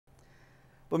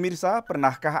Pemirsa,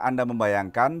 pernahkah Anda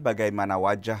membayangkan bagaimana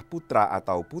wajah putra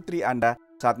atau putri Anda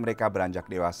saat mereka beranjak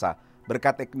dewasa?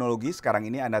 Berkat teknologi sekarang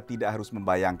ini Anda tidak harus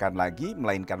membayangkan lagi,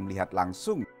 melainkan melihat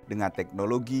langsung dengan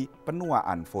teknologi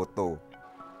penuaan foto.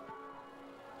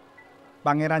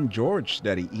 Pangeran George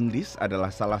dari Inggris adalah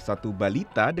salah satu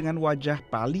balita dengan wajah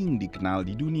paling dikenal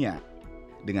di dunia.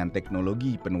 Dengan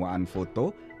teknologi penuaan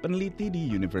foto, peneliti di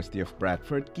University of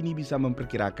Bradford kini bisa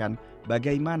memperkirakan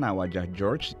bagaimana wajah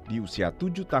George di usia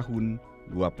 7 tahun,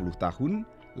 20 tahun,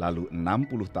 lalu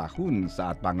 60 tahun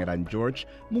saat Pangeran George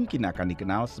mungkin akan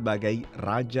dikenal sebagai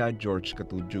Raja George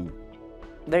ke-7.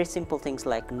 Very simple things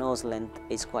like nose length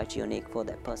is quite unique for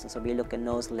that person. So we look at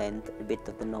nose length, a bit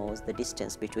of the nose, the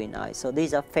distance between eyes. So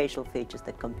these are facial features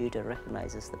that computer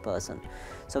recognizes the person.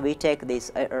 So we take these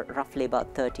roughly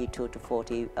about 32 to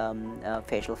 40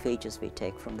 facial features we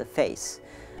take from the face.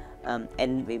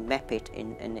 And we map it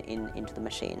into the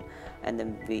machine, and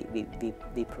then we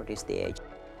produce the age.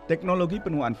 Teknologi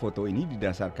penuaan foto ini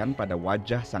didasarkan pada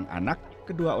wajah sang anak,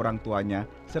 kedua orang tuanya,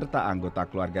 serta anggota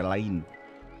keluarga lain.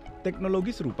 Teknologi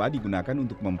serupa digunakan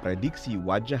untuk memprediksi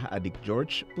wajah adik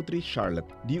George, Putri Charlotte,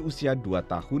 di usia 2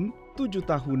 tahun, 7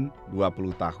 tahun,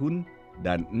 20 tahun,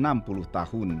 dan 60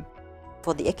 tahun.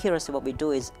 For the accuracy, what we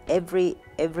do is every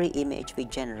image we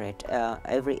generate,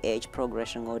 every age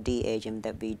progression or de-aging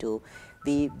that we do,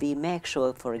 we make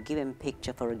sure for a given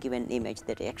picture, for a given image,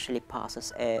 that it actually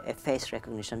passes a face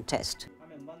recognition test.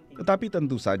 Tetapi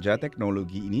tentu saja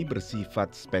teknologi ini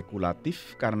bersifat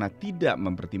spekulatif karena tidak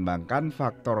mempertimbangkan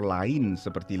faktor lain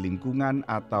seperti lingkungan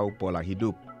atau pola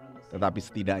hidup. Tetapi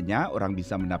setidaknya orang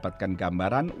bisa mendapatkan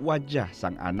gambaran wajah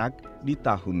sang anak di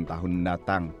tahun-tahun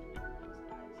mendatang.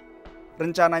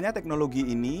 Rencananya teknologi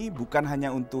ini bukan hanya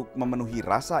untuk memenuhi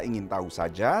rasa ingin tahu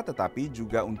saja, tetapi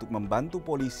juga untuk membantu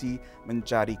polisi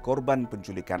mencari korban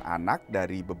penculikan anak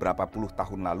dari beberapa puluh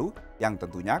tahun lalu yang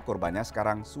tentunya korbannya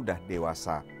sekarang sudah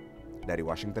dewasa. Dari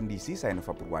Washington DC, saya Nova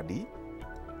Purwadi,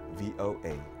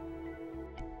 VOA.